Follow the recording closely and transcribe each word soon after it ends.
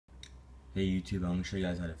Hey YouTube, I'm going to show you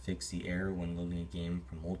guys how to fix the error when loading a game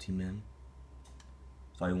from multiman.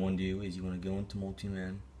 So all you want to do is you want to go into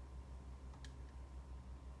multiman.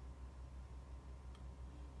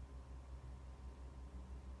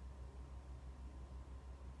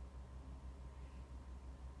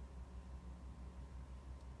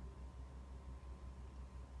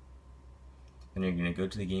 And you're going to go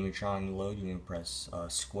to the game you're trying to load. You're going to press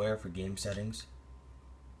square for game settings.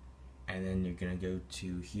 And then you're going to go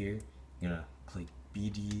to here. You're going to click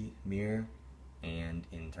BD, mirror, and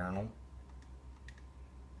internal.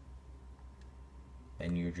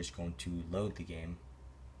 Then you're just going to load the game.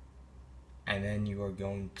 And then you are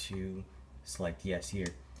going to select yes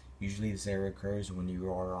here. Usually this error occurs when you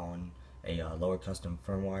are on a lower custom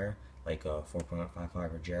firmware like a 4.55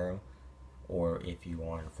 or Jero, or if you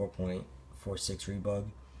are on a 4.46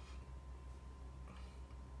 rebug.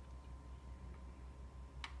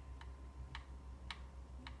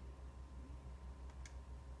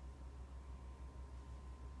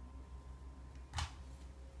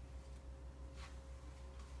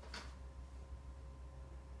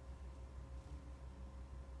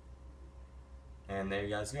 And there you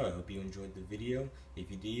guys go. I hope you enjoyed the video.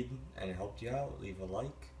 If you did and it helped you out, leave a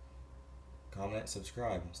like, comment,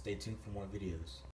 subscribe. Stay tuned for more videos.